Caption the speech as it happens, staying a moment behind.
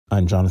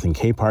I'm Jonathan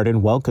Capehart,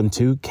 and welcome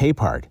to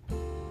Capehart.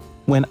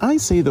 When I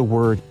say the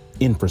word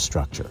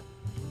infrastructure,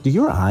 do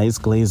your eyes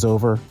glaze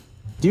over?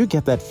 Do you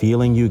get that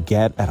feeling you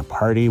get at a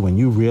party when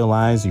you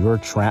realize you're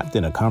trapped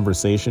in a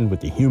conversation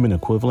with the human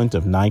equivalent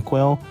of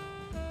NyQuil?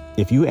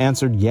 If you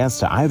answered yes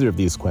to either of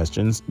these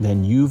questions,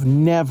 then you've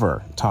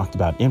never talked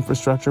about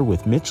infrastructure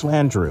with Mitch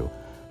Landrieu,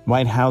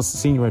 White House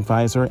Senior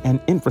Advisor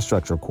and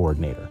Infrastructure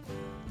Coordinator.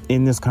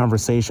 In this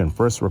conversation,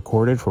 first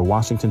recorded for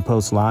Washington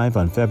Post Live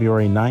on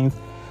February 9th,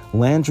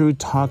 Landrieu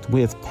talked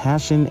with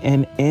passion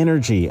and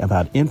energy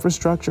about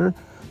infrastructure,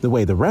 the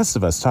way the rest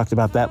of us talked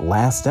about that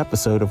last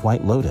episode of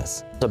White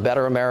Lotus. A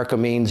better America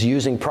means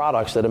using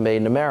products that are made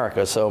in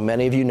America. So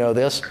many of you know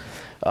this.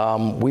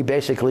 We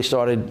basically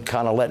started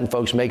kind of letting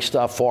folks make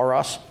stuff for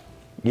us,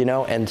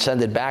 and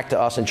send it back to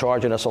us and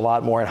charging us a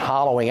lot more and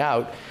hollowing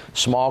out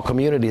small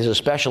communities,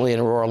 especially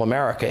in rural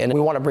America. And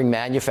we want to bring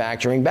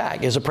manufacturing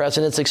back. Is the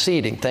president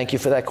succeeding? Thank you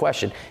for that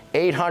question.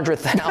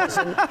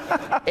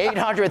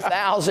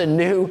 800,000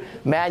 new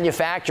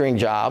manufacturing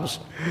jobs,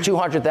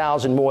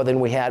 200,000 more than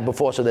we had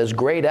before. So there's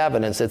great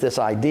evidence that this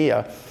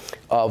idea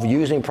of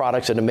using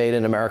products that are made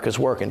in America is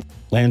working.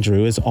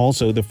 Landrieu is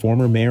also the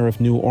former mayor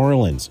of New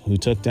Orleans, who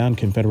took down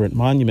Confederate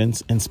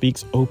monuments and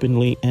speaks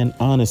openly and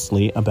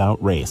honestly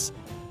about race.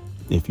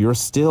 If you're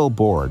still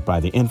bored by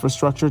the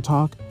infrastructure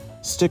talk,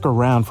 stick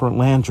around for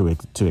Landrieu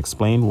to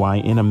explain why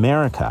in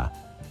America,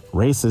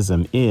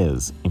 racism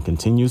is and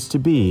continues to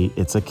be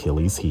its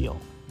Achilles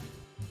heel.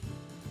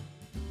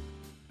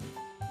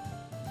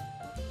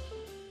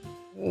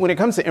 When it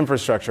comes to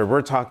infrastructure,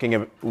 we're talking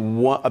about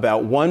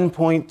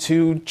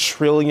 $1.2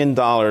 trillion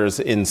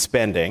in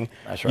spending.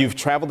 That's right. You've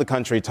traveled the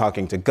country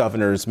talking to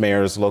governors,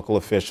 mayors, local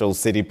officials,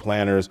 city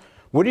planners.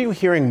 What are you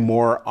hearing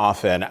more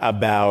often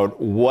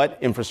about what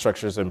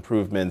infrastructure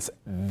improvements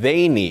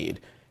they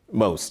need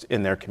most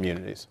in their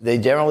communities? They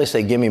generally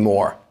say, give me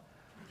more.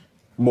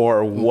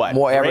 More what?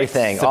 More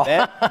everything.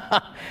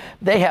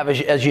 They have,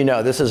 as you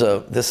know, this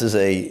is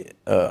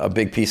a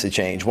big piece of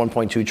change.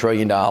 $1.2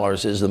 trillion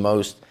is the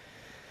most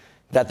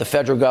that the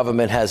federal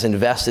government has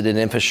invested in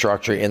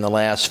infrastructure in the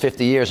last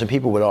 50 years, and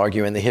people would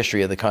argue in the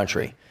history of the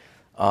country.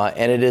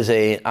 And it is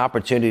an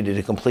opportunity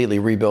to completely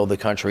rebuild the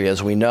country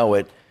as we know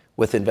it,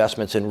 with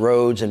investments in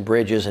roads and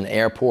bridges and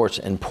airports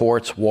and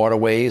ports,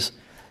 waterways,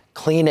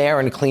 clean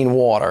air and clean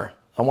water.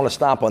 I want to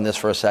stop on this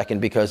for a second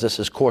because this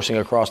is coursing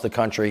across the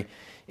country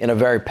in a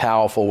very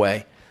powerful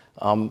way.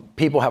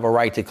 People have a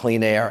right to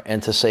clean air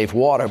and to safe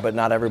water, but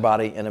not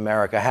everybody in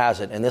America has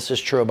it. And this is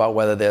true about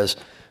whether there's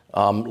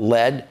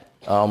lead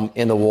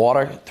in the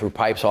water through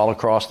pipes all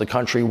across the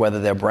country, whether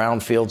they're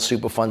brownfield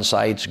Superfund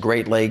sites,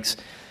 Great Lakes.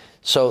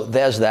 So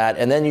there's that.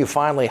 And then you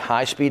finally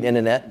high-speed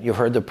internet. You've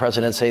heard the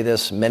president say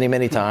this many,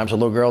 many times. A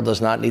little girl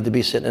does not need to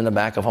be sitting in the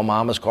back of her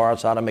mama's car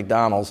outside of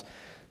McDonald's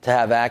to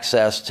have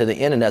access to the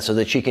internet so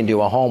that she can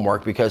do her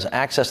homework, because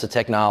access to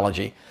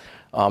technology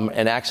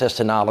and access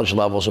to knowledge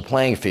levels a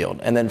playing field.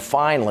 And then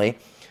finally,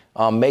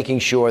 making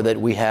sure that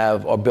we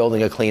are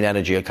building a clean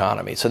energy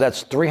economy. So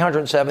that's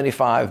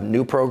 375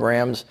 new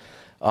programs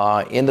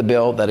in the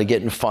bill that are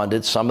getting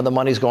funded. Some of the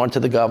money's going to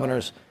the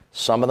governors.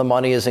 Some of the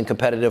money is in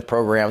competitive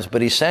programs.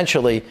 But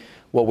essentially,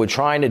 what we're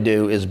trying to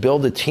do is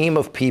build a team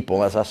of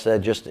people, as I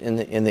said just in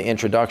the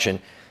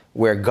introduction,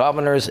 where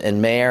governors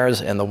and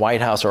mayors and the White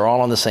House are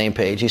all on the same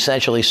page,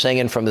 essentially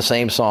singing from the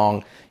same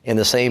song in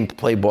the same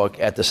playbook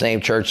at the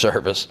same church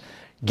service,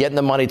 getting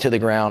the money to the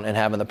ground and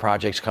having the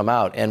projects come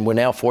out. And we're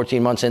now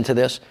 14 months into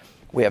this.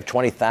 We have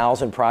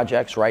 20,000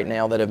 projects right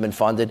now that have been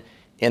funded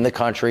in the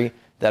country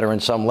that are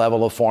in some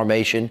level of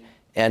formation.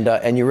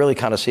 And you really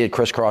kind of see it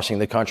crisscrossing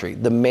the country.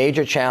 The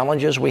major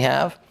challenges we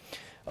have,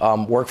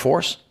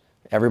 workforce.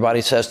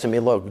 Everybody says to me,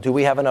 look, do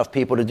we have enough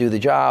people to do the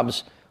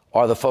jobs?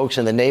 Are the folks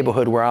in the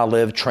neighborhood where I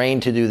live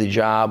trained to do the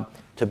job,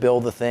 to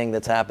build the thing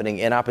that's happening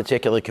in our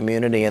particular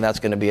community? And that's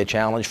going to be a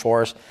challenge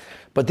for us.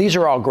 But these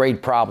are all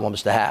great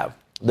problems to have.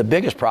 The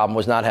biggest problem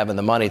was not having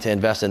the money to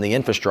invest in the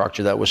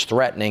infrastructure that was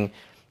threatening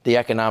the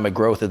economic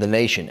growth of the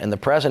nation. And the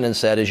president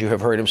said, as you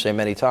have heard him say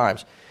many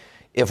times,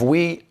 if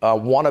we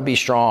want to be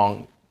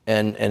strong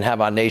and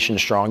have our nation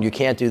strong, you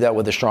can't do that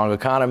with a strong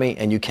economy,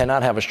 and you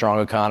cannot have a strong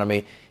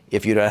economy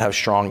if you don't have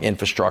strong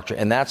infrastructure.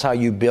 And that's how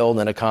you build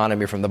an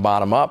economy from the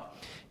bottom up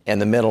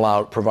and the middle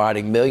out,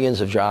 providing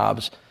millions of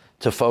jobs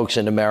to folks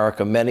in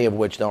America, many of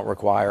which don't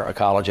require a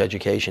college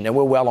education. And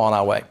we're well on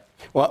our way.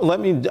 Well, let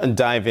me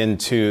dive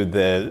into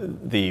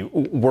the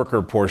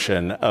worker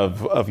portion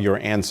of your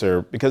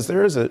answer, because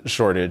there is a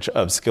shortage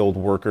of skilled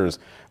workers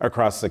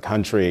across the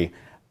country.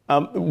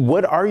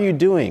 What are you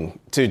doing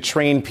to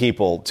train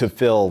people to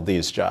fill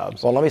these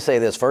jobs? Well, let me say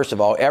this. First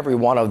of all, every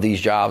one of these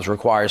jobs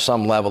requires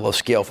some level of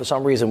skill. For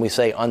some reason, we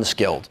say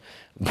unskilled,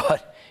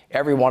 but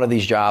every one of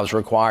these jobs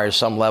requires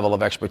some level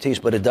of expertise,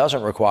 but it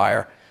doesn't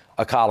require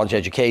a college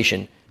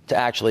education to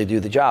actually do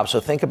the job.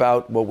 So think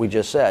about what we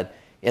just said.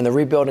 In the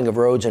rebuilding of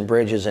roads and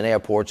bridges and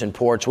airports and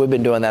ports, we've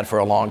been doing that for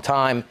a long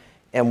time,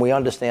 and we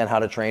understand how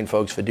to train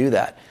folks to do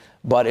that.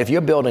 But if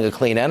you're building a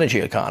clean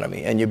energy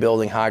economy and you're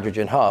building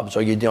hydrogen hubs,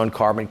 or you're doing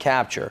carbon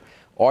capture,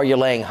 or you're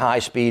laying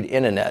high-speed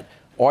internet,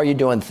 Or you're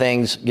doing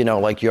things,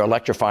 like you're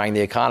electrifying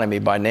the economy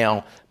by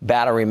now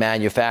battery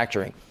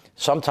manufacturing.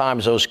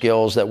 Sometimes those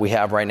skills that we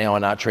have right now are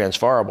not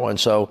transferable. And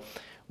so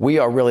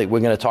we're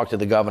going to talk to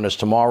the governors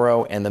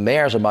tomorrow and the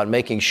mayors about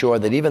making sure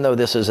that even though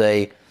this is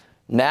a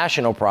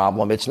national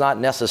problem, it's not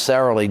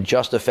necessarily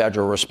just a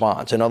federal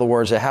response. In other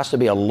words, it has to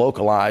be a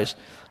localized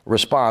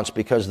response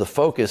because the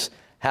focus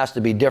has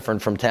to be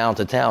different from town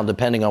to town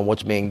depending on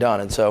what's being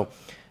done. And so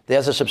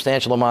there's a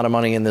substantial amount of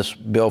money in this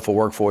bill for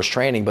workforce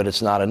training, but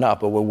it's not enough.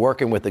 But we're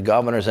working with the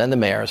governors and the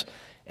mayors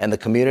and the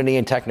community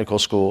and technical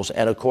schools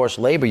and, of course,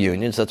 labor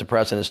unions that the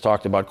president has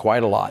talked about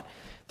quite a lot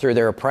through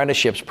their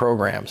apprenticeships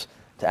programs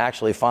to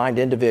actually find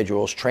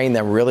individuals, train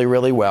them really,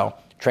 really well,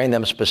 train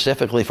them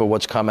specifically for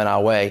what's coming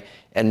our way,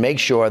 and make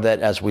sure that,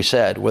 as we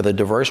said, with a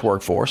diverse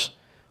workforce,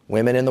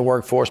 women in the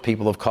workforce,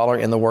 people of color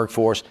in the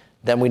workforce,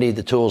 then we need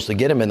the tools to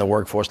get them in the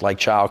workforce like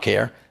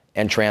childcare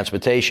and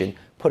transportation.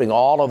 Putting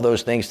all of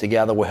those things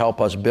together will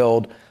help us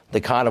build the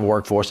kind of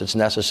workforce that's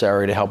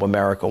necessary to help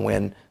America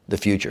win the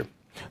future.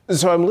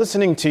 So I'm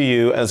listening to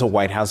you as a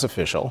White House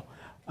official,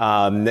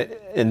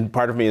 and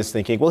part of me is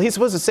thinking, well, he's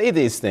supposed to say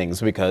these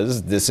things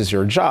because this is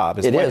your job.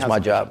 It is my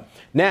job.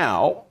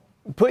 Now,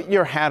 put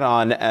your hat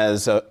on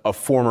as a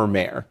former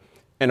mayor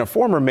and a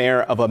former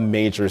mayor of a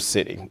major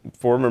city,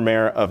 former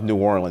mayor of New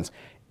Orleans.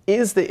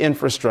 Is the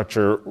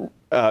infrastructure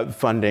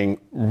funding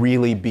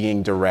really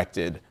being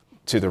directed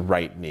to the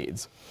right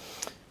needs?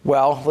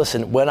 Well,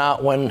 listen,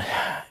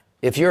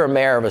 if you're a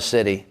mayor of a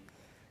city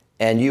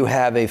and you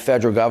have a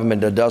federal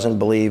government that doesn't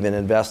believe in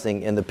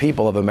investing in the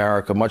people of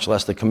America, much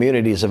less the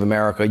communities of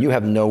America, you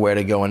have nowhere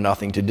to go and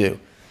nothing to do.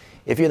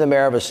 If you're the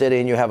mayor of a city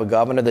and you have a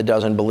governor that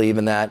doesn't believe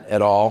in that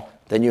at all,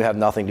 then you have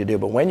nothing to do.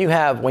 But when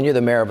you're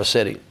the mayor of a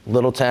city,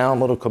 little town,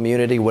 little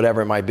community,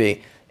 whatever it might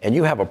be, and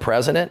you have a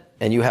president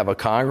and you have a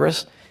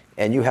Congress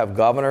and you have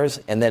governors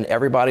and then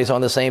everybody's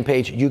on the same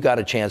page, you got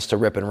a chance to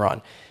rip and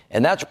run.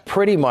 And that's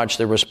pretty much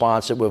the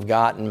response that we've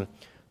gotten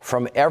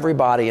from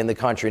everybody in the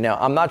country. Now,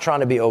 I'm not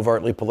trying to be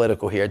overtly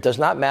political here. It does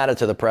not matter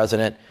to the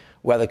president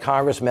whether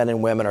congressmen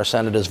and women or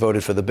senators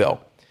voted for the bill.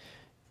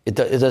 It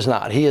does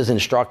not. He has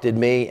instructed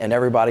me and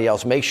everybody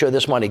else, make sure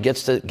this money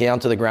gets down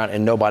to the ground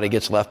and nobody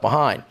gets left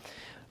behind.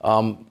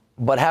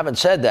 But having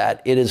said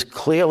that, it is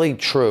clearly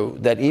true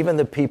that even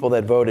the people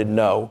that voted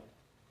no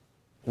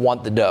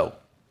want the dough,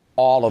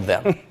 all of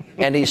them.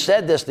 And he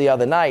said this the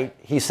other night.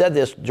 He said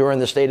this during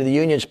the State of the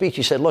Union speech.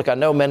 He said, look, I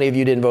know many of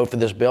you didn't vote for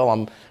this bill.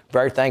 I'm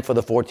very thankful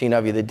for the 14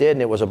 of you that did,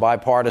 and it was a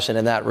bipartisan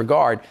in that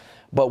regard.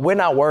 But we're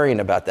not worrying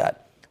about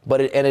that.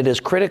 It is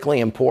critically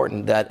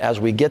important that as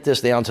we get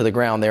this down to the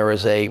ground, there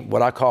is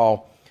what I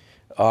call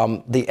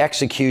the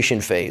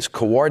execution phase,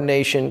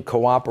 coordination,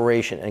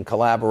 cooperation, and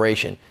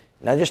collaboration.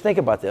 Now just think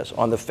about this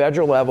on the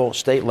federal level,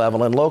 state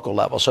level, and local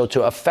level. So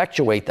to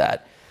effectuate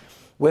that,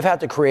 we've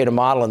had to create a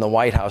model in the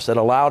White House that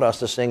allowed us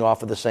to sing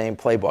off of the same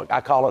playbook. I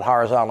call it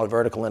horizontal and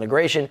vertical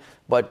integration,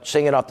 but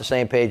singing off the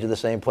same page of the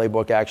same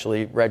playbook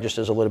actually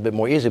registers a little bit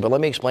more easy. But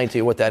let me explain to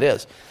you what that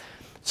is.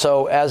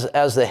 So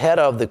as the head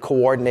of the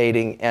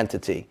coordinating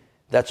entity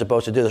that's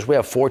supposed to do this, we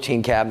have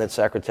 14 cabinet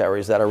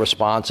secretaries that are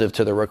responsive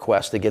to the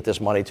request to get this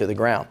money to the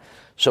ground.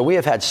 So we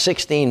have had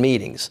 16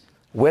 meetings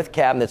with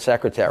cabinet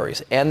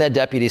secretaries and their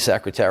deputy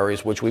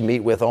secretaries, which we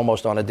meet with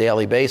almost on a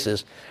daily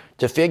basis,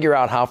 to figure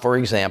out how, for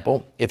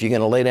example, if you're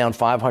going to lay down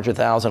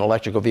 500,000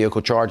 electrical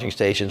vehicle charging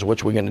stations,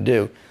 which we're going to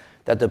do,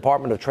 that the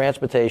Department of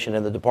Transportation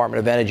and the Department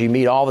of Energy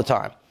meet all the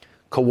time,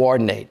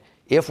 coordinate.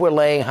 If we're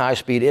laying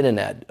high-speed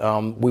internet,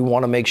 we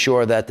want to make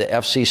sure that the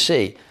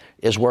FCC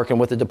is working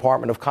with the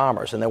Department of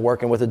Commerce and they're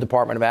working with the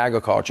Department of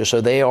Agriculture,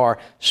 so they are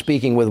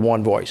speaking with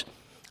one voice.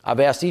 I've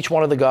asked each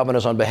one of the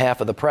governors on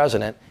behalf of the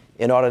president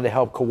in order to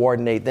help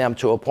coordinate them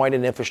to appoint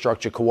an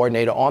infrastructure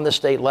coordinator on the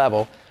state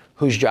level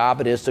whose job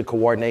it is to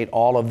coordinate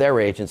all of their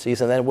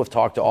agencies. And then we've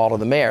talked to all of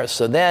the mayors.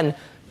 So then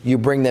you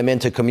bring them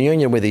into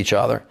communion with each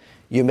other.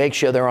 You make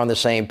sure they're on the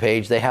same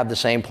page. They have the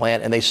same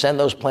plan, and they send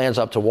those plans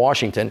up to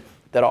Washington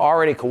that are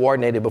already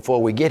coordinated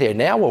before we get here.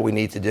 Now what we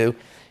need to do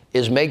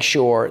is make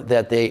sure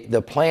that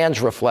the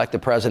plans reflect the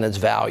president's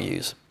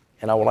values.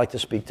 And I would like to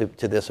speak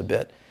to this a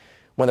bit.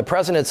 When the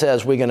president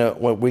says we're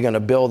going to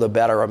build a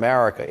better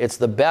America, it's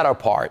the better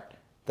part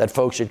that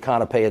folks should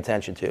kind of pay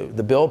attention to.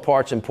 The build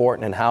part's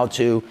important and how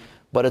to,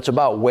 but it's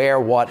about where,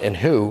 what, and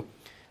who.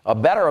 A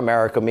better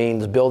America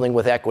means building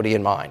with equity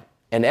in mind.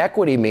 And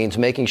equity means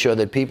making sure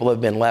that people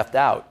have been left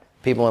out,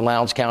 people in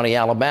Lowndes County,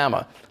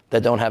 Alabama,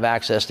 that don't have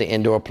access to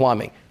indoor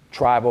plumbing,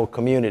 tribal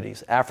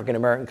communities,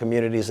 African-American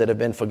communities that have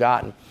been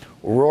forgotten,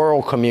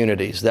 rural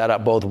communities that are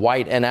both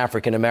white and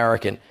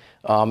African-American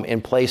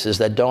in places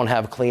that don't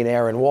have clean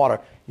air and water.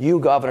 You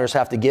governors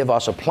have to give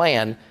us a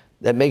plan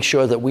that makes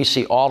sure that we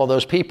see all of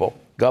those people.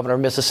 Governor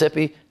of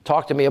Mississippi,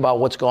 talk to me about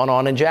what's going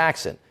on in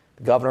Jackson.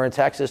 The governor in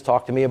Texas,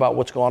 talk to me about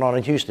what's going on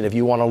in Houston. If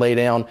you want to lay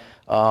down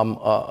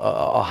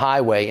a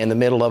highway in the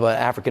middle of an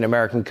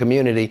African-American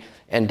community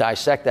and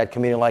dissect that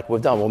community like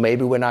we've done, well,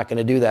 maybe we're not going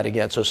to do that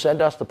again. So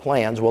send us the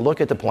plans. We'll look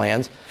at the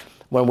plans.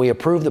 When we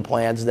approve the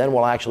plans, then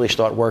we'll actually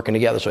start working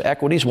together. So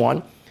equity's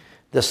one.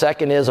 The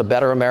second is a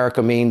better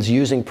America means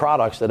using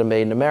products that are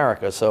made in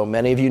America. So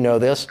many of you know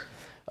this.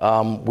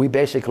 We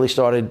basically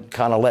started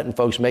kind of letting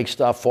folks make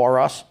stuff for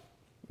us,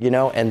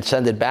 and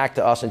send it back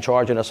to us and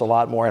charging us a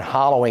lot more and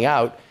hollowing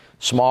out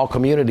small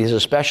communities,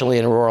 especially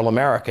in rural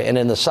America. And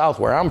in the South,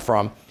 where I'm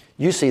from,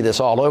 you see this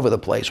all over the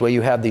place, where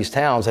you have these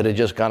towns that are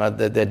just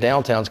their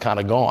downtown's kind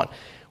of gone.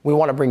 We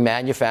want to bring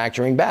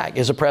manufacturing back.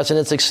 Is the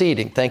president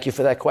succeeding? Thank you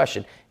for that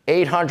question.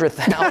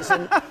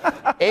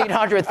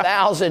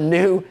 800,000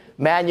 new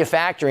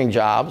manufacturing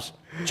jobs,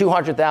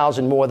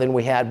 200,000 more than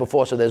we had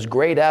before. So there's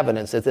great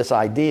evidence that this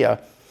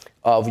idea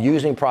of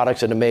using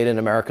products that are made in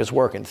America is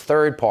working.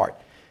 Third part,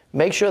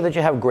 make sure that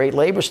you have great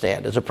labor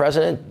standards. The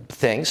president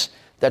thinks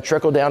that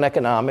trickle-down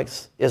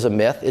economics is a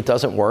myth. It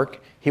doesn't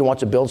work. He wants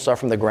to build stuff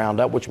from the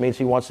ground up, which means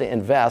he wants to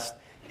invest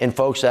in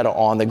folks that are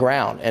on the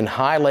ground. And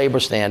high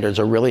labor standards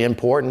are really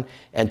important.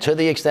 And to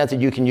the extent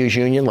that you can use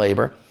union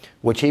labor,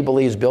 which he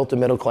believes built the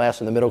middle class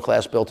and the middle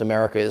class built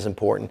America, is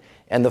important.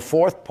 And the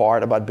fourth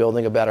part about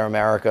building a better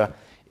America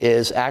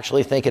is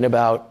actually thinking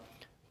about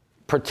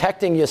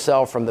protecting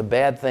yourself from the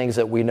bad things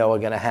that we know are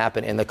going to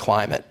happen in the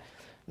climate.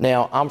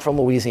 Now, I'm from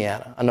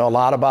Louisiana. I know a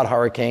lot about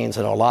hurricanes.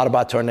 I know a lot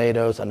about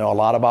tornadoes. I know a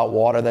lot about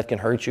water that can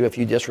hurt you if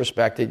you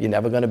disrespect it. You're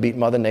never going to beat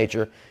Mother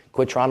Nature.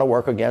 Quit trying to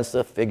work against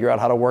her. Figure out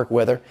how to work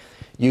with her.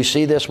 You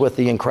see this with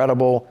the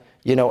incredible,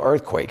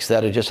 earthquakes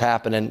that are just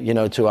happening,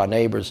 to our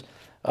neighbors,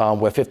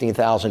 where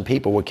 15,000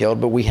 people were killed.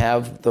 But we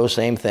have those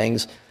same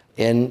things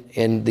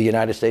in the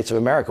United States of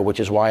America, which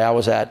is why I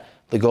was at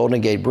the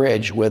Golden Gate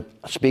Bridge with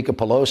Speaker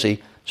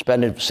Pelosi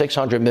spending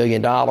 $600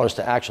 million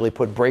to actually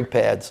put brake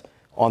pads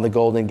on the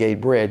Golden Gate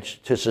Bridge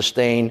to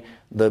sustain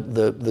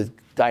the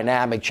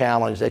dynamic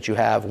challenge that you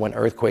have when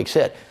earthquakes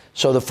hit.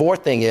 So the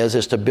fourth thing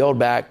is to build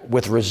back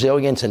with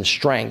resilience and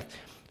strength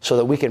so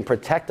that we can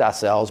protect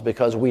ourselves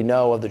because we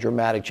know of the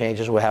dramatic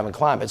changes we have in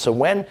climate. So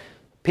when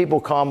people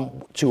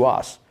come to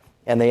us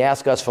and they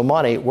ask us for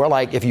money, we're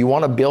like, if you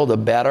want to build a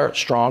better,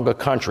 stronger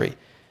country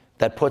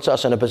that puts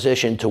us in a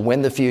position to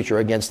win the future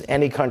against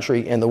any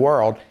country in the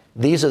world,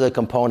 these are the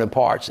component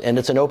parts. And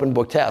it's an open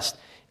book test.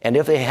 And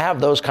if they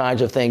have those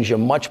kinds of things, you're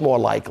much more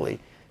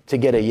likely to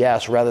get a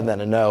yes rather than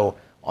a no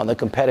on the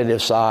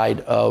competitive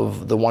side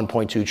of the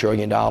 $1.2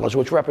 trillion,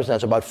 which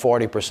represents about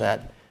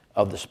 40%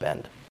 of the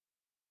spend.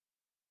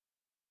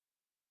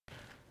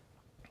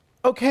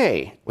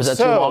 Okay. Was that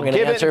too long an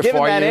answer for you?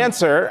 Given that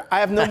answer, I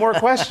have no more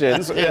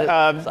questions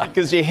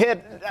because you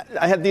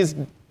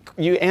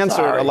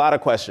answered a lot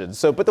of questions.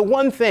 So, but the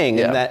one thing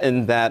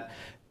in that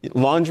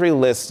laundry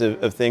list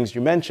of things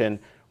you mentioned,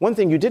 one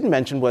thing you didn't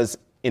mention was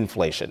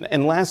inflation.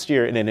 And last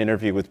year, in an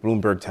interview with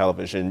Bloomberg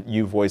Television,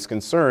 you voiced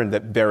concern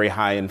that the very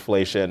high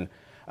inflation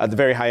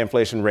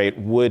rate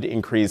would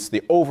increase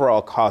the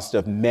overall cost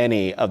of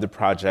many of the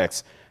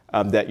projects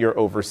that you're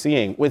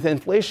overseeing. With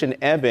inflation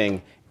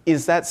ebbing,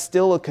 is that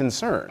still a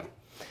concern?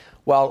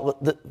 Well,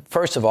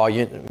 first of all,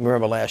 you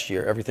remember last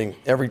year,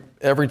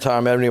 every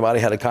time anybody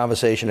had a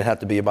conversation, it had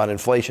to be about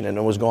inflation, and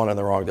it was going in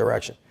the wrong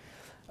direction.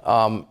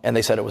 And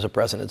they said it was the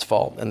president's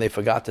fault, and they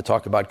forgot to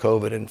talk about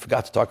COVID and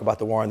forgot to talk about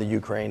the war in the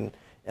Ukraine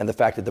and the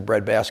fact that the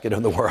breadbasket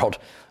of the world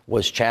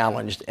was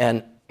challenged.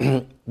 And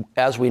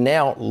as we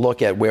now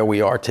look at where we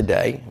are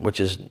today, which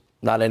is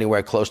not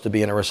anywhere close to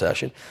being a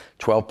recession,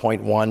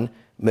 12.1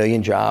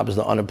 million jobs,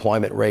 the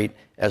unemployment rate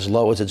as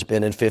low as it's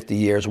been in 50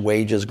 years,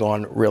 wages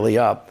gone really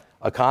up.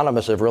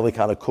 Economists have really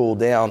kind of cooled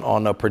down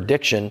on a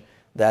prediction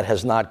that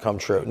has not come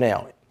true.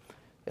 Now,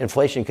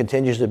 inflation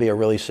continues to be a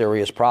really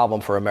serious problem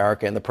for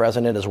America, and the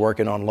president is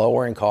working on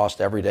lowering costs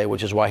every day,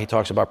 which is why he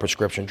talks about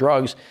prescription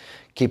drugs,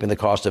 keeping the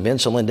cost of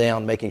insulin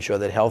down, making sure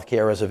that health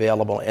care is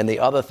available, and the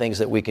other things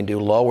that we can do,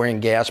 lowering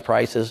gas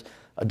prices,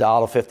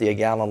 $1.50 a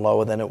gallon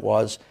lower than it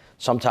was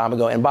some time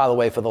ago. And by the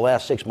way, for the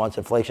last 6 months,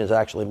 inflation has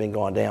actually been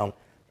going down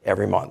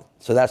every month.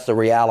 So that's the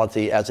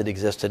reality as it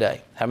exists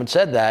today. Having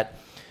said that,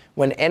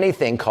 when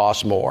anything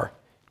costs more,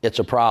 it's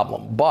a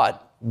problem.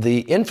 But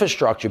the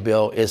infrastructure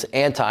bill is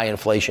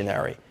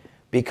anti-inflationary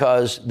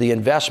because the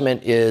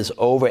investment is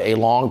over a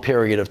long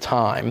period of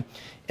time.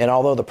 And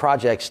although the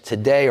projects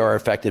today are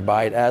affected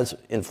by it, as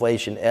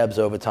inflation ebbs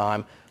over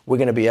time, we're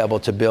going to be able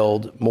to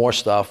build more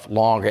stuff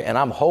longer. And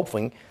I'm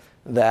hoping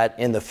that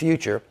in the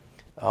future,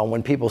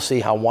 when people see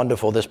how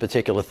wonderful this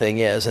particular thing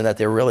is and that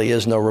there really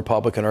is no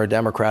Republican or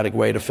Democratic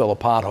way to fill a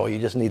pothole, you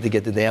just need to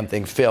get the damn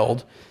thing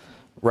filled,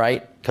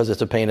 right? Because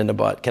it's a pain in the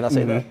butt. Can I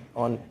say that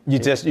on? You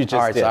just all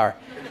right, did. Sorry.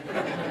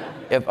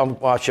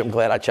 I'm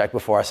glad I checked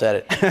before I said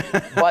it.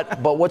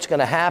 But what's going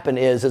to happen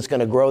is it's going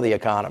to grow the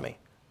economy.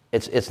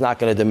 It's not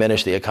going to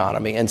diminish the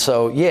economy. And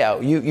so, yeah,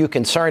 you're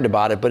concerned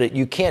about it, but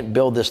you can't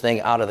build this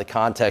thing out of the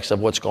context of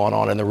what's going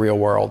on in the real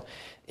world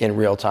in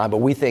real time. But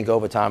we think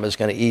over time it's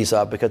going to ease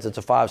up because it's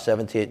a 5,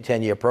 7,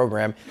 10-year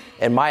program.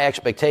 And my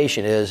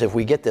expectation is if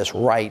we get this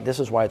right, this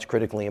is why it's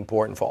critically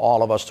important for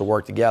all of us to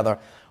work together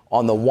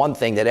on the one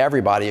thing that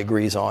everybody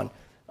agrees on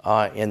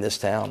in this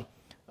town,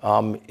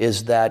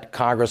 is that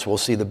Congress will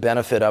see the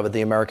benefit of it.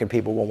 The American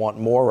people will want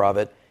more of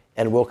it.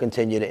 And we'll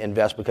continue to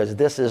invest because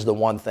this is the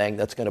one thing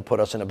that's going to put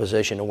us in a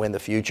position to win the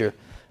future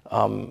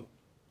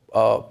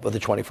of the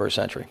 21st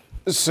century.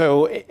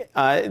 So,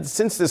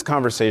 since this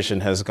conversation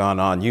has gone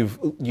on,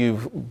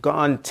 you've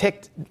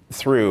ticked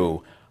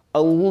through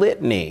a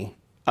litany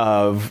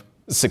of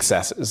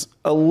successes,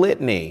 a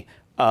litany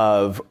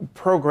of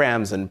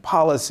programs and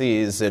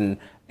policies and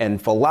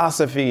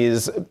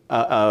philosophies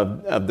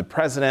of the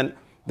president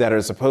that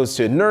are supposed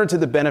to inure to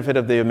the benefit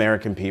of the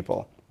American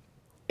people.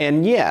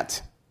 And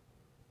yet,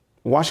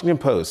 Washington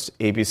Post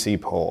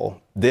ABC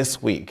poll this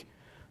week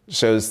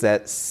shows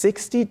that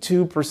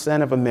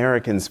 62% of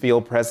Americans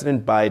feel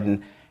President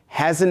Biden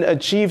hasn't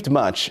achieved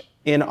much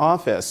in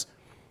office.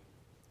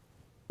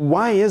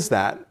 Why is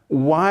that?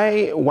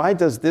 Why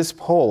does this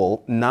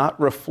poll not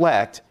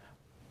reflect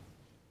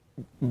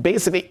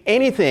basically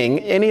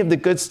any of the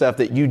good stuff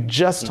that you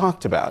just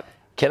talked about?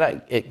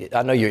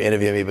 I know you're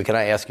interviewing me, but can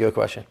I ask you a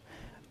question?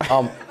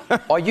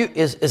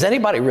 Is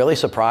anybody really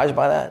surprised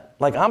by that?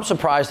 Like, I'm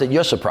surprised that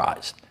you're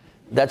surprised.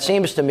 That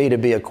seems to me to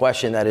be a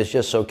question that is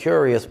just so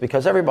curious,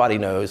 because everybody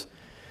knows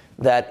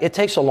that it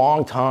takes a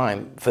long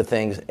time for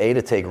things, A,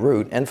 to take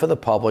root, and for the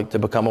public to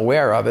become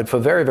aware of it for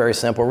very, very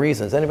simple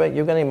reasons. Anybody,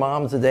 you got any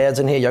moms and dads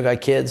in here? You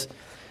got kids,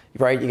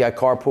 right? You got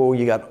carpool,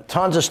 you got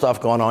tons of stuff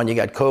going on. You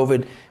got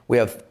COVID. We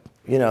have,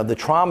 the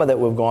trauma that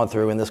we've gone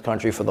through in this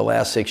country for the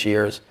last 6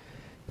 years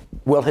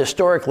will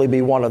historically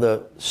be one of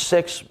the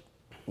 6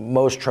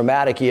 most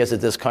traumatic years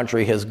that this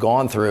country has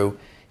gone through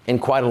in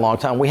quite a long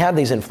time. We have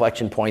these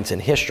inflection points in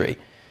history,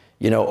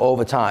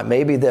 over time.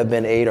 Maybe there have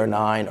been 8 or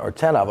 9 or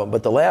 10 of them,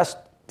 but the last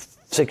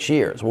 6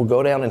 years will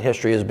go down in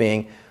history as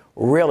being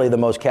really the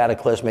most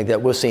cataclysmic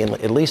that we've seen,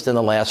 at least in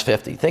the last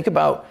 50. Think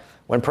about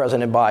when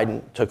President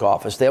Biden took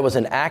office. There was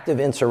an active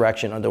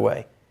insurrection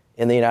underway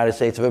in the United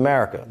States of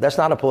America. That's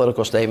not a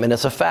political statement,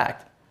 it's a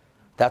fact.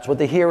 That's what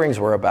the hearings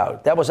were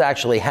about. That was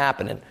actually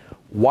happening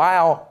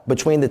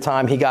between the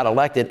time he got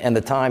elected and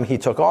the time he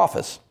took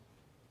office.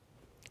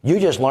 You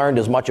just learned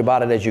as much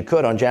about it as you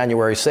could on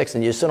January 6th,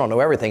 and you still don't know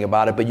everything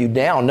about it, but you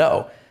now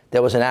know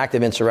there was an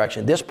active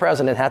insurrection. This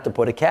president had to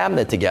put a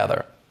cabinet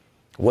together.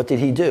 What did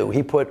he do?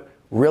 He put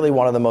really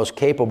one of the most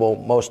capable,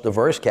 most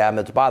diverse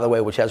cabinets, by the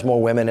way, which has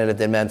more women in it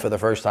than men for the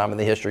first time in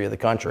the history of the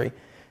country,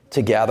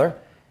 together.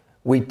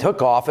 We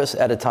took office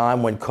at a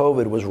time when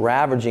COVID was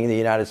ravaging the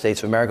United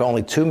States of America.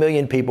 Only 2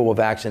 million people were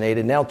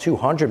vaccinated. Now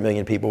 200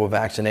 million people were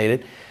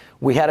vaccinated.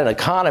 We had an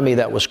economy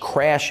that was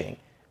crashing,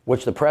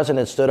 which the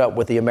president stood up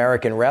with the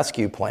American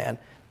Rescue Plan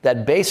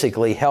that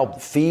basically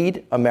helped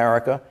feed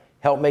America,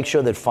 helped make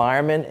sure that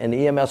firemen and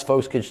EMS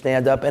folks could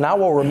stand up. And I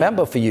will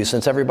remember for you,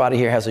 since everybody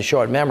here has a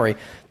short memory,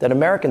 that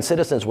American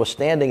citizens were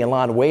standing in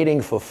line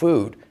waiting for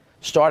food,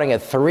 starting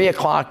at 3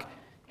 o'clock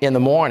in the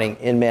morning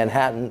in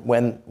Manhattan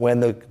when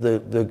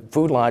the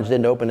food lines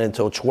didn't open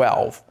until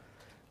 12.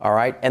 All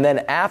right. And then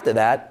after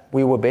that,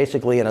 we were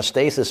basically in a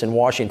stasis in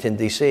Washington,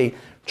 D.C.,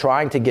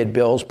 trying to get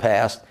bills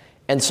passed.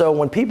 And so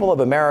when people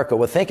of America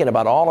were thinking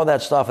about all of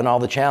that stuff and all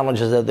the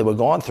challenges that they were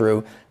going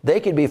through,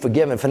 they could be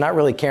forgiven for not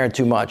really caring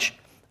too much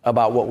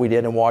about what we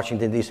did in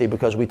Washington, D.C.,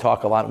 because we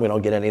talk a lot and we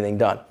don't get anything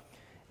done.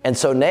 And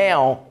so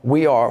now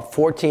we are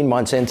 14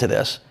 months into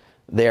this.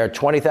 There are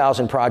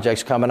 20,000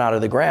 projects coming out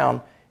of the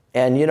ground.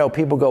 And,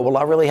 people go, well,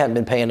 I really hadn't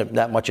been paying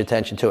that much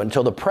attention to it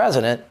until the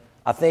president,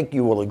 I think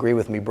you will agree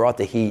with me, brought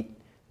the heat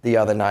the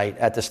other night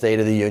at the State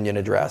of the Union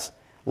address.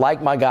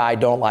 Like my guy,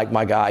 don't like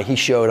my guy. He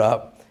showed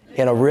up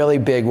in a really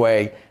big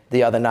way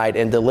the other night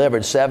and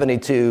delivered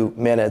 72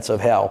 minutes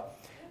of hell,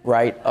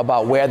 right,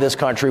 about where this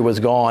country was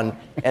going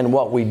and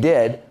what we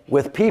did,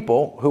 with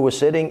people who were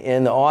sitting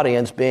in the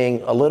audience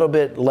being a little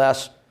bit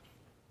less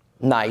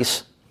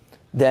nice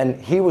than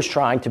he was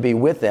trying to be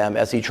with them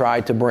as he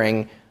tried to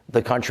bring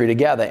the country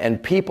together.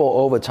 And people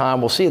over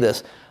time will see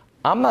this.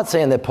 I'm not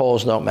saying that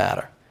polls don't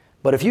matter,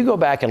 but if you go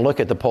back and look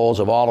at the polls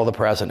of all of the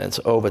presidents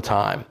over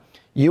time,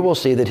 you will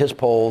see that his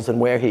polls and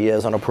where he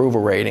is on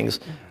approval ratings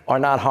are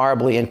not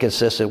horribly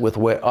inconsistent with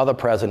where other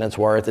presidents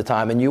were at the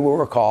time. And you will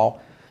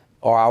recall,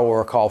 or I will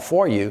recall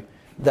for you,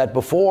 that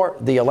before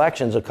the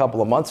elections a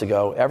couple of months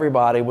ago,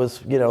 everybody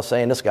was,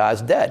 saying this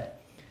guy's dead.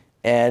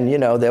 And,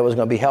 there was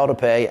going to be hell to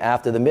pay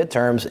after the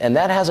midterms. And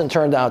that hasn't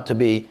turned out to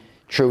be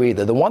true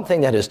either. The one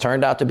thing that has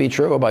turned out to be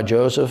true about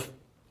Joseph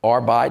R.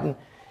 Biden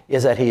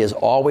is that he has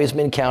always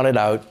been counted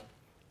out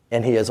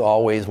and he has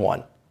always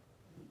won.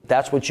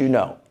 That's what you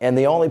know. And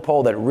the only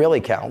poll that really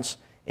counts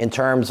in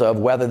terms of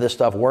whether this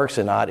stuff works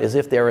or not is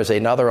if there is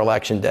another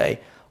election day,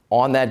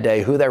 on that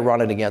day, who they're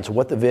running against,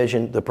 what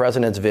the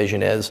president's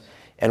vision is,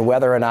 and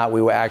whether or not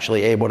we were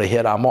actually able to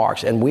hit our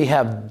marks. And we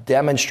have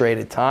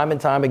demonstrated time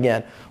and time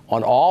again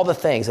on all the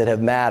things that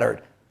have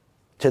mattered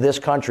to this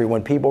country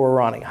when people were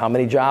running. How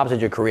many jobs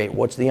did you create?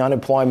 What's the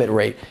unemployment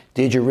rate?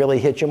 Did you really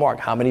hit your mark?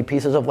 How many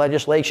pieces of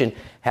legislation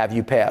have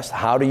you passed?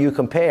 How do you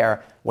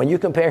compare? When you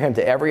compare him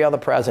to every other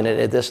president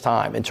at this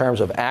time in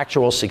terms of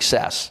actual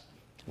success,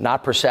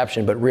 not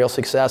perception, but real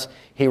success,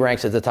 he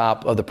ranks at the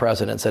top of the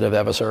presidents that have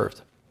ever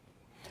served.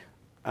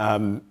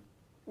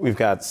 We've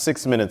got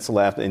 6 minutes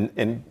left,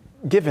 and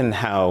given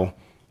how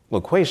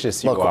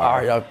loquacious you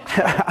are,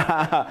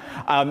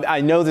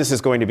 I know this is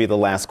going to be the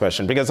last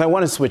question because I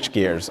want to switch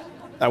gears.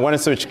 I want to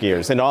switch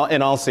gears in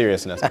all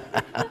seriousness.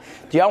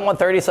 Do y'all want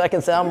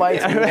 30-second sound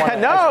bites?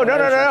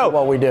 No.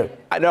 Well, we do.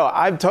 No,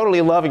 I'm totally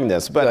loving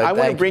this, but Good, I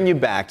want to bring you you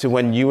back to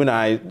when you and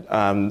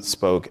I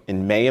spoke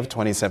in May of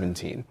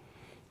 2017.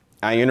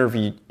 I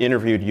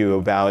interviewed you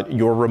about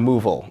your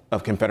removal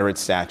of Confederate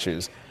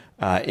statues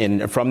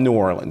from New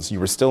Orleans. You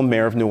were still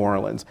mayor of New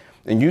Orleans.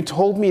 And you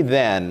told me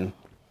then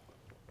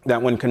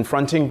that when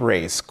confronting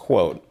race,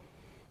 quote,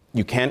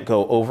 you can't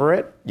go over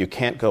it, you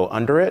can't go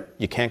under it,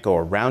 you can't go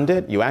around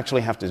it, you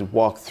actually have to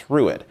walk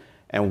through it.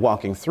 And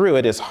walking through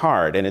it is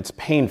hard and it's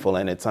painful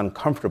and it's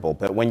uncomfortable.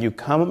 But when you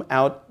come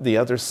out the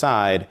other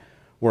side,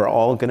 we're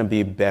all going to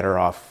be better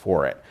off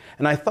for it.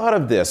 And I thought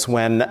of this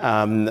when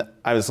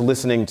I was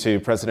listening to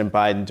President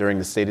Biden during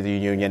the State of the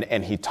Union,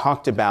 and he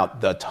talked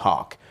about the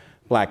talk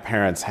Black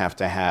parents have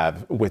to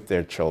have with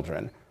their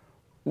children.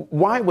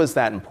 Why was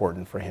that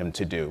important for him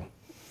to do,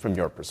 from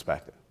your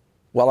perspective?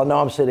 Well, I know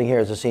I'm sitting here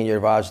as a senior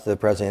advisor to the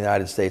President of the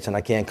United States, and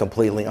I can't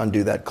completely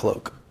undo that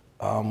cloak.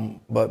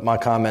 But my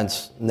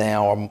comments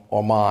now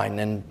are mine,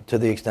 and to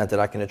the extent that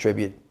I can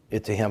attribute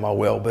it to him, I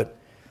will. But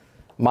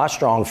my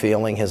strong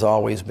feeling has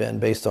always been,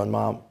 based on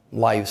my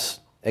life's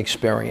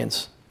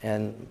experience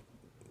and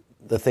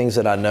the things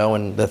that I know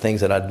and the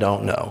things that I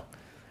don't know,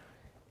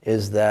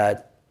 is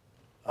that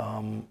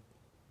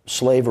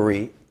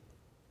slavery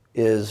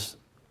is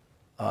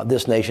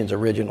this nation's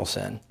original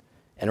sin.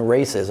 And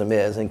racism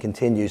is and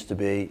continues to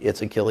be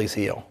its Achilles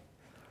heel.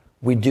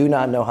 We do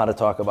not know how to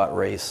talk about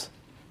race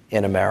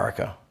in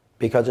America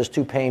because it's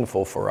too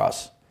painful for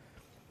us.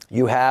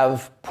 You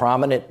have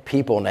prominent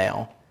people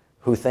now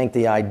who think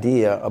the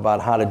idea about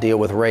how to deal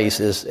with race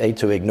is A,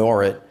 to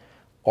ignore it,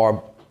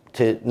 or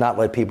to not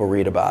let people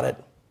read about it.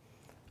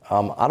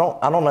 I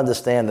don't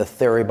understand the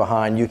theory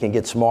behind you can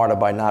get smarter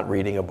by not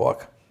reading a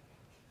book.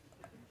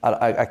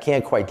 I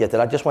can't quite get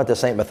that. I just went to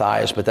St.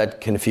 Matthias, but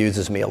that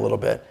confuses me a little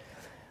bit.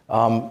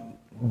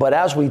 But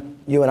as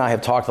you and I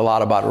have talked a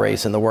lot about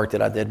race and the work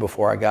that I did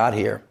before I got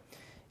here,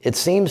 it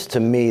seems to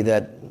me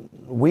that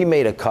we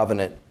made a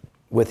covenant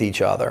with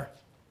each other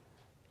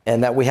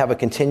and that we have a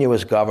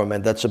continuous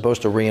government that's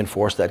supposed to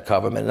reinforce that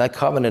covenant. And that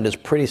covenant is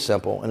pretty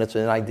simple, and it's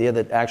an idea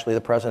that actually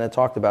the president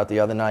talked about the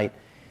other night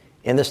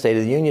in the State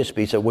of the Union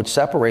speech, that what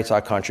separates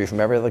our country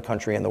from every other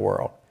country in the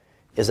world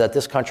is that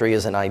this country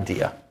is an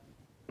idea.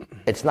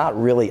 It's not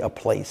really a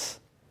place.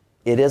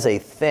 It is a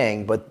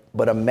thing,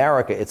 but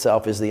America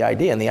itself is the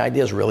idea, and the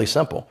idea is really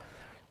simple.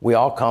 We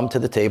all come to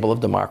the table of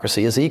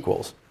democracy as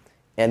equals,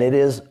 and it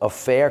is a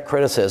fair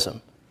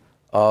criticism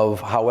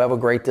of however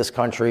great this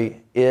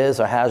country is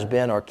or has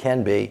been or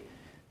can be,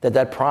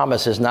 that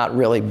promise has not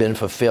really been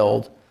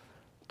fulfilled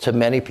to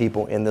many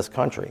people in this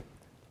country.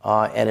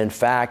 And in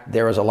fact,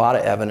 there is a lot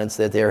of evidence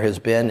that there has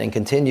been and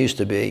continues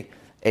to be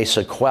a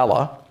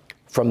sequela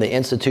from the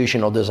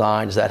institutional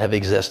designs that have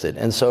existed.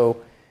 And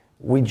so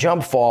we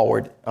jumped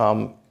forward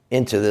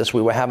into this.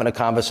 We were having a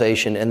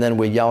conversation, and then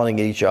we're yelling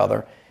at each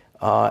other,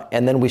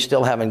 and then we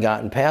still haven't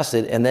gotten past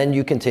it. And then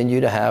you continue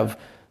to have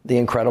the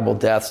incredible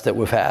deaths that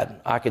we've had.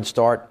 I could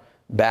start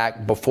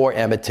back before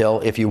Emmett Till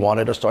if you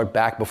wanted to start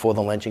back before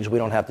the lynchings. We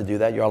don't have to do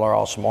that. Y'all are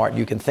all smart.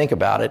 You can think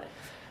about it.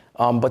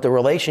 But the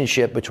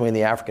relationship between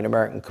the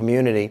African-American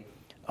community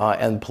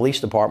and police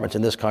departments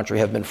in this country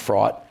have been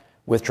fraught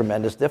with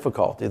tremendous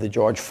difficulty. The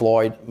George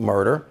Floyd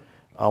murder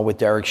with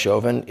Derek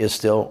Chauvin is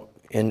still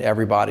in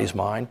everybody's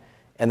mind.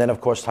 And then,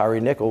 of course,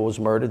 Tyre Nichols was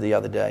murdered the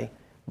other day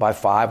by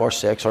 5 or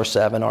 6 or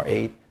 7 or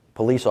 8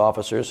 police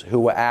officers who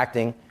were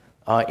acting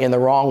in the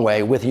wrong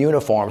way with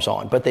uniforms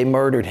on, but they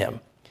murdered him.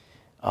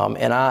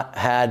 And I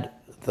had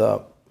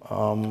the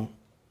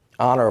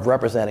honor of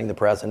representing the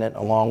president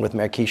along with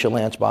Mayor Keisha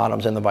Lance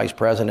Bottoms and the vice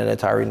president at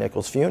Tyre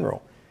Nichols'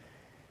 funeral.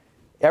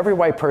 Every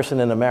white person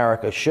in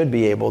America should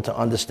be able to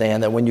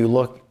understand that when you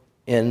look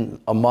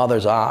in a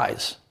mother's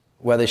eyes,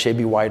 whether she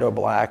be white or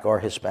black or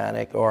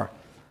Hispanic or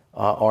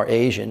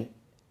Asian,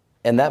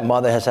 and that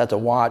mother has had to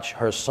watch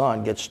her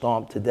son get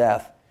stomped to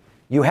death,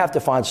 you have to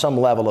find some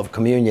level of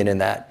communion in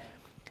that.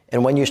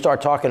 And when you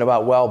start talking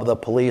about, well, the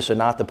police or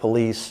not the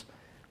police,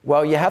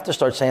 well, you have to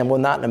start saying, well,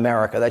 not in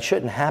America. That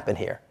shouldn't happen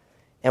here.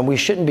 And we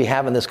shouldn't be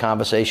having this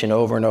conversation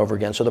over and over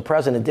again. So the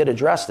president did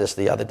address this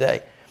the other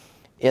day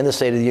in the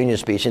State of the Union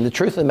speech. And the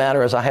truth of the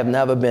matter is I have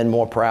never been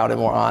more proud and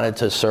more honored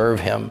to serve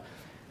him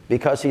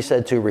because he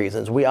said 2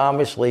 reasons. We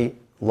obviously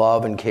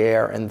love and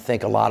care and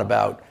think a lot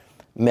about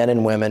men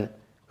and women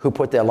who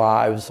put their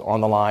lives on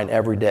the line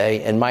every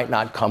day and might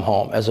not come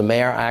home. As a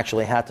mayor, I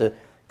actually had to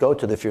go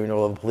to the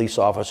funeral of a police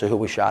officer who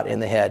was shot in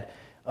the head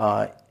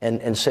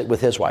and sit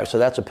with his wife. So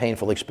that's a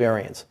painful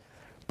experience.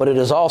 But it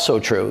is also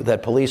true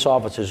that police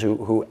officers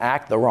who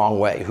act the wrong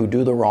way, who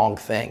do the wrong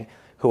thing,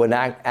 who are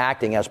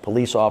acting as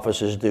police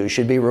officers do,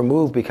 should be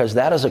removed because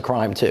that is a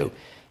crime too.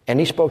 And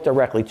he spoke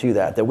directly to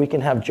that we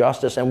can have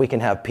justice and we can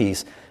have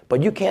peace.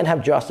 But you can't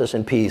have justice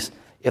and peace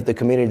if the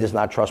community does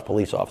not trust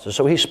police officers.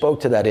 So he spoke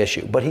to that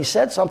issue. But he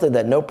said something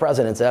that no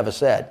president's ever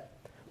said,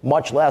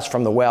 much less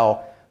from the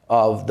well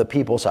of the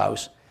People's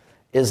House,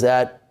 is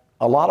that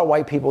a lot of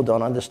white people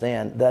don't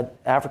understand that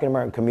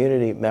African-American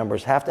community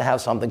members have to have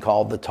something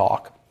called the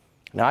talk.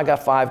 Now, I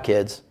got 5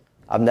 kids.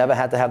 I've never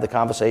had to have the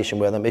conversation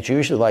with them. It's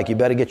usually like, you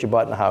better get your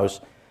butt in the house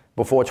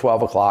before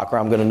 12 o'clock, or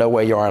I'm going to know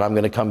where you are and I'm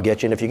going to come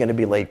get you. And if you're going to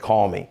be late,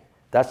 call me.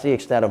 That's the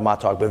extent of my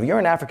talk. But if you're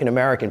an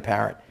African-American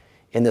parent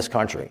in this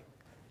country,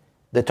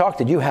 the talk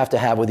that you have to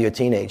have with your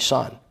teenage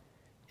son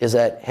is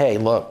that, hey,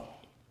 look,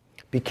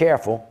 be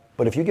careful,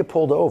 but if you get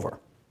pulled over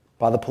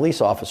by the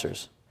police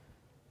officers,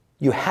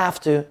 you have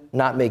to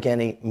not make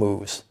any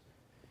moves.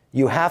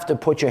 You have to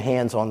put your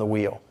hands on the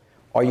wheel,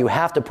 or you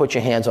have to put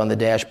your hands on the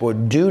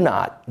dashboard. Do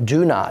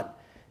not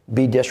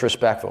be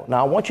disrespectful.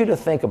 Now, I want you to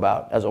think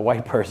about, as a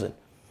white person,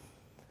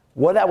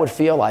 what that would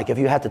feel like if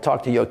you had to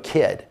talk to your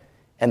kid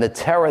and the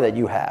terror that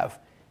you have.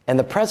 And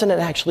the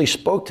president actually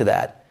spoke to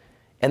that.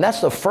 And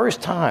that's the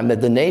first time that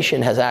the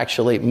nation has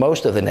actually,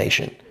 most of the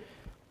nation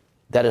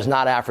that is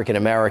not African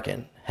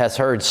American, has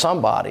heard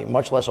somebody,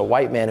 much less a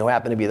white man who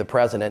happened to be the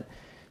president,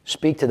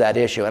 speak to that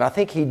issue. And I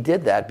think he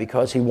did that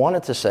because he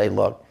wanted to say,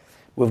 look,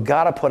 we've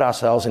got to put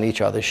ourselves in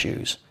each other's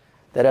shoes.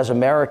 That as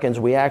Americans,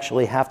 we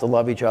actually have to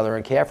love each other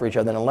and care for each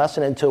other. And unless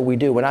and until we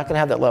do, we're not going to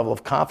have that level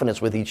of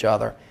confidence with each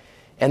other.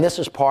 And this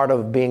is part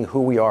of being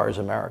who we are as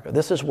America.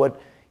 This is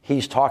what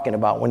he's talking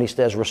about when he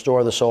says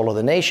restore the soul of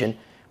the nation,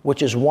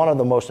 which is one of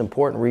the most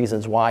important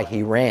reasons why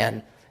he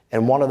ran.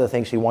 And one of the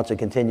things he wants to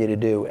continue to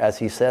do, as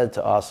he said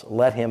to us,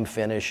 let him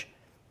finish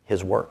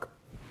his work.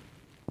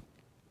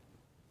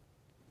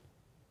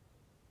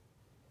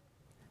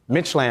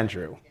 Mitch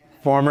Landrieu,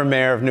 former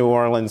mayor of New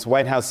Orleans,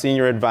 White House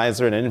senior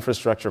advisor and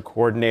infrastructure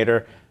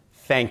coordinator,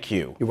 thank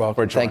you. You're welcome.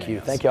 For joining Thank you.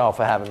 us. Thank you all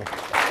for having me.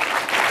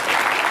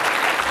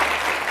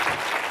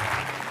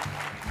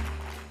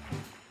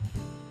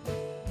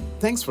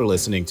 Thanks for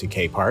listening to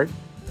Capehart.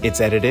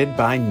 It's edited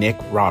by Nick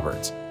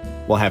Roberts.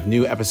 We'll have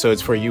new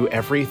episodes for you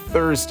every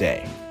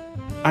Thursday.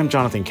 I'm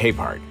Jonathan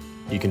Capehart.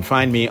 You can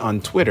find me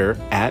on Twitter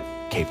at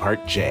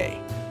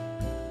CapehartJ.